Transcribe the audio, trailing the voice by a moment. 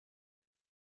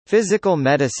Physical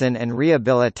medicine and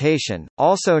rehabilitation,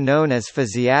 also known as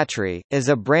physiatry, is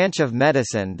a branch of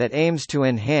medicine that aims to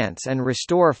enhance and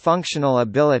restore functional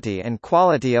ability and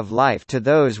quality of life to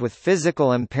those with physical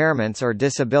impairments or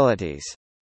disabilities.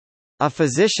 A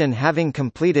physician having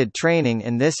completed training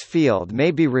in this field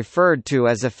may be referred to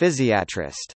as a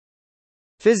physiatrist.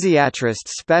 Physiatrists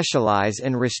specialize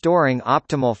in restoring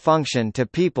optimal function to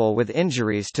people with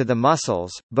injuries to the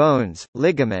muscles, bones,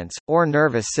 ligaments, or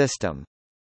nervous system.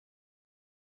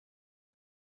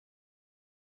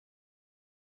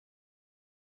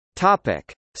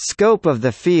 Topic: Scope of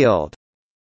the field.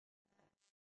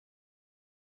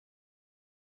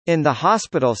 In the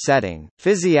hospital setting,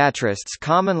 physiatrists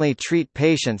commonly treat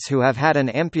patients who have had an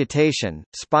amputation,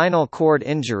 spinal cord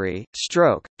injury,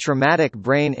 stroke, traumatic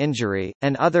brain injury,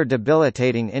 and other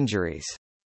debilitating injuries.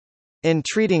 In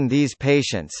treating these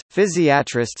patients,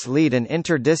 physiatrists lead an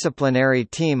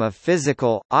interdisciplinary team of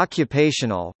physical,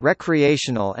 occupational,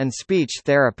 recreational and speech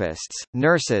therapists,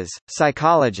 nurses,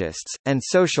 psychologists, and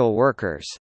social workers.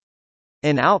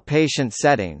 In outpatient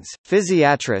settings,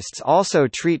 physiatrists also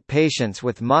treat patients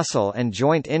with muscle and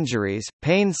joint injuries,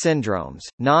 pain syndromes,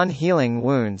 non-healing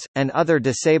wounds, and other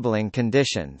disabling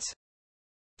conditions.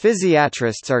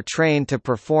 Physiatrists are trained to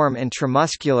perform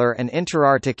intramuscular and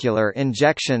intraarticular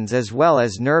injections as well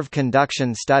as nerve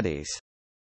conduction studies.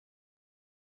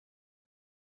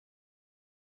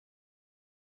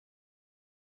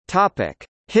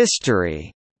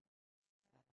 History.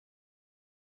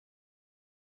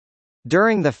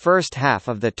 During the first half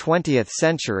of the 20th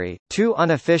century, two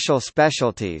unofficial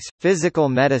specialties, physical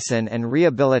medicine and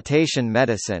rehabilitation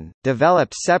medicine,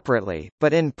 developed separately,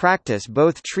 but in practice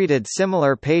both treated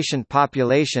similar patient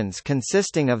populations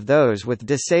consisting of those with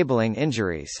disabling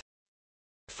injuries.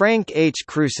 Frank H.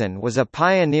 Crewson was a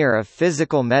pioneer of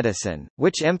physical medicine,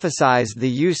 which emphasized the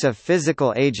use of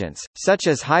physical agents, such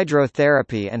as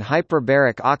hydrotherapy and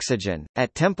hyperbaric oxygen,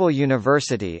 at Temple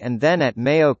University and then at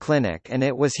Mayo Clinic, and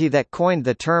it was he that coined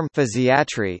the term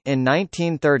physiatry in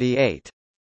 1938.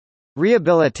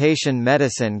 Rehabilitation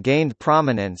medicine gained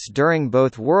prominence during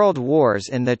both World Wars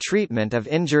in the treatment of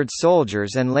injured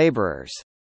soldiers and laborers.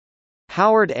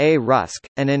 Howard A. Rusk,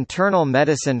 an internal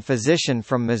medicine physician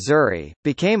from Missouri,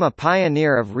 became a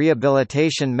pioneer of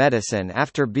rehabilitation medicine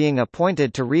after being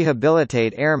appointed to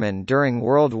rehabilitate airmen during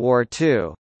World War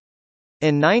II.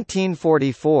 In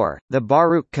 1944, the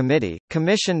Baruch Committee,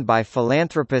 commissioned by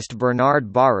philanthropist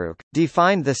Bernard Baruch,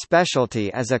 defined the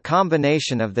specialty as a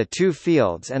combination of the two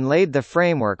fields and laid the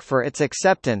framework for its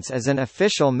acceptance as an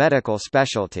official medical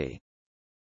specialty.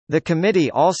 The committee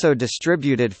also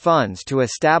distributed funds to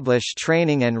establish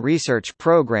training and research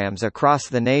programs across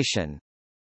the nation.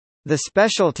 The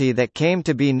specialty that came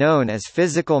to be known as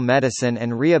physical medicine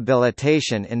and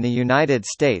rehabilitation in the United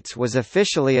States was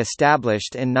officially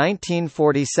established in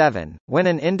 1947, when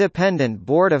an independent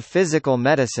Board of Physical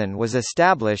Medicine was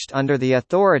established under the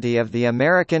authority of the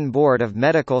American Board of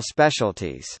Medical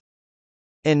Specialties.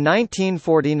 In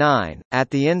 1949,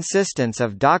 at the insistence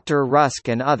of Dr. Rusk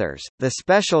and others, the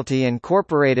specialty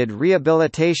incorporated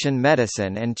rehabilitation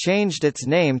medicine and changed its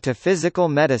name to physical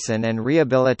medicine and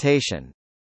rehabilitation.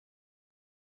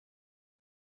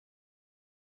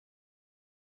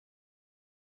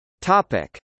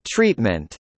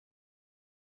 Treatment.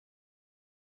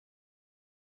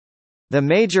 The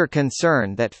major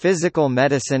concern that physical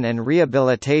medicine and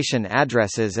rehabilitation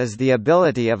addresses is the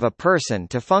ability of a person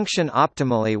to function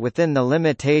optimally within the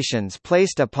limitations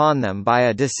placed upon them by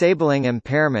a disabling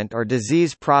impairment or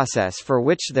disease process for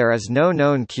which there is no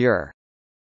known cure.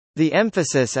 The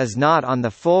emphasis is not on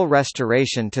the full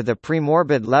restoration to the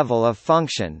premorbid level of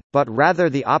function, but rather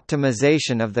the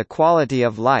optimization of the quality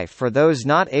of life for those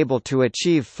not able to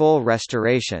achieve full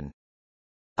restoration.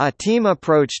 A team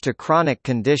approach to chronic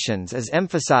conditions is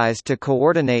emphasized to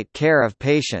coordinate care of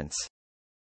patients.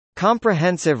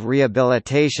 Comprehensive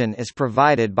rehabilitation is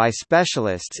provided by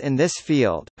specialists in this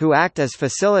field, who act as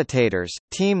facilitators,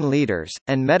 team leaders,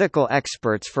 and medical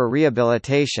experts for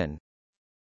rehabilitation.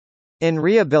 In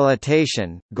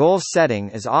rehabilitation, goal setting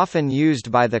is often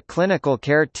used by the clinical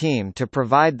care team to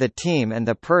provide the team and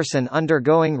the person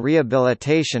undergoing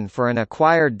rehabilitation for an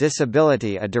acquired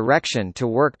disability a direction to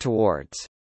work towards.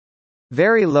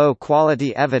 Very low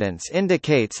quality evidence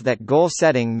indicates that goal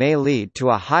setting may lead to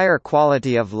a higher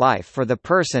quality of life for the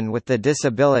person with the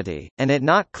disability, and it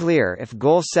not clear if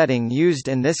goal setting used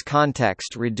in this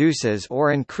context reduces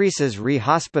or increases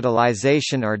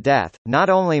rehospitalization or death. Not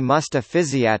only must a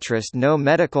physiatrist know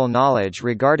medical knowledge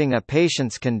regarding a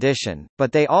patient's condition,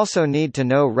 but they also need to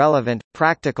know relevant,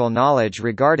 practical knowledge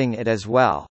regarding it as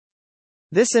well.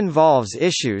 This involves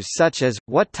issues such as,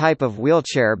 what type of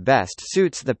wheelchair best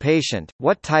suits the patient,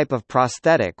 what type of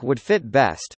prosthetic would fit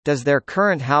best, does their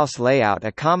current house layout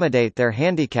accommodate their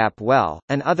handicap well,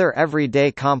 and other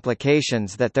everyday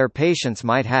complications that their patients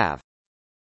might have.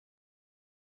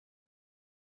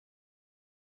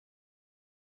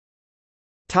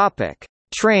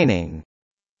 Training.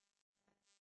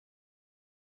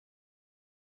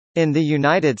 In the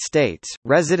United States,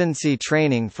 residency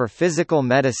training for physical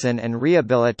medicine and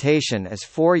rehabilitation is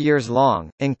 4 years long,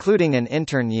 including an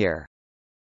intern year.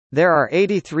 There are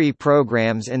 83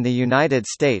 programs in the United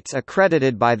States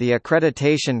accredited by the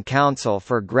Accreditation Council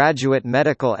for Graduate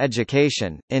Medical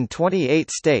Education. In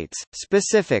 28 states,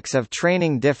 specifics of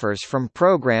training differs from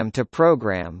program to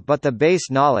program, but the base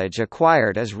knowledge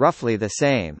acquired is roughly the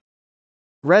same.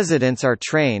 Residents are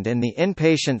trained in the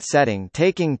inpatient setting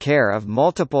taking care of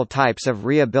multiple types of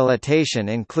rehabilitation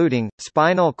including,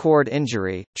 spinal cord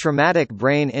injury, traumatic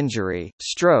brain injury,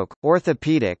 stroke,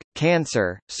 orthopedic,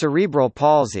 cancer, cerebral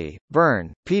palsy,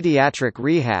 burn, pediatric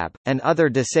rehab, and other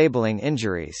disabling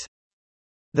injuries.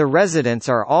 The residents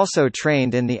are also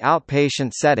trained in the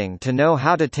outpatient setting to know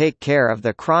how to take care of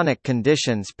the chronic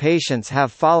conditions patients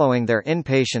have following their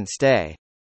inpatient stay.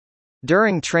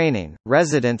 During training,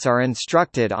 residents are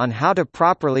instructed on how to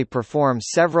properly perform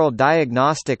several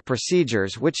diagnostic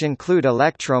procedures which include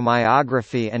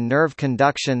electromyography and nerve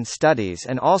conduction studies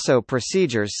and also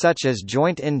procedures such as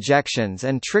joint injections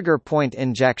and trigger point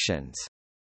injections.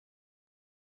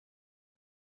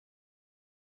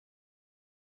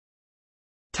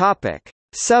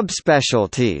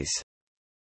 Subspecialties.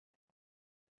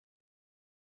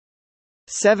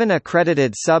 7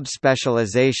 accredited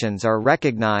subspecializations are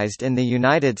recognized in the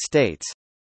United States: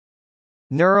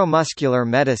 neuromuscular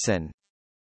medicine,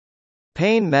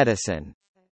 pain medicine,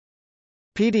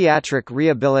 pediatric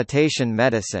rehabilitation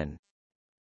medicine,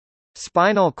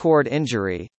 spinal cord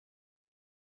injury,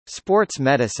 sports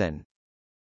medicine,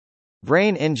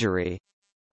 brain injury,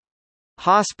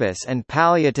 hospice and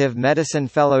palliative medicine.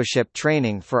 Fellowship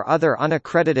training for other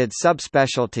unaccredited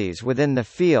subspecialties within the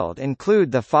field include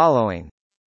the following: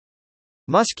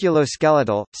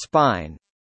 musculoskeletal, spine,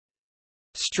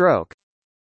 stroke,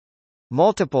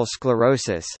 multiple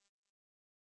sclerosis,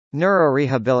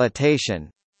 neurorehabilitation,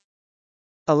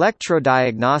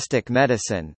 electrodiagnostic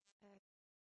medicine,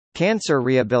 cancer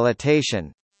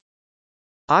rehabilitation,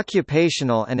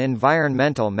 occupational and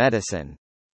environmental medicine.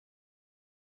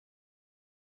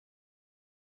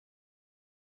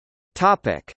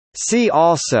 See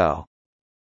also: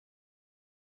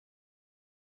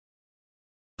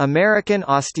 American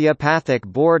Osteopathic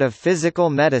Board of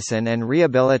Physical Medicine and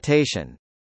Rehabilitation.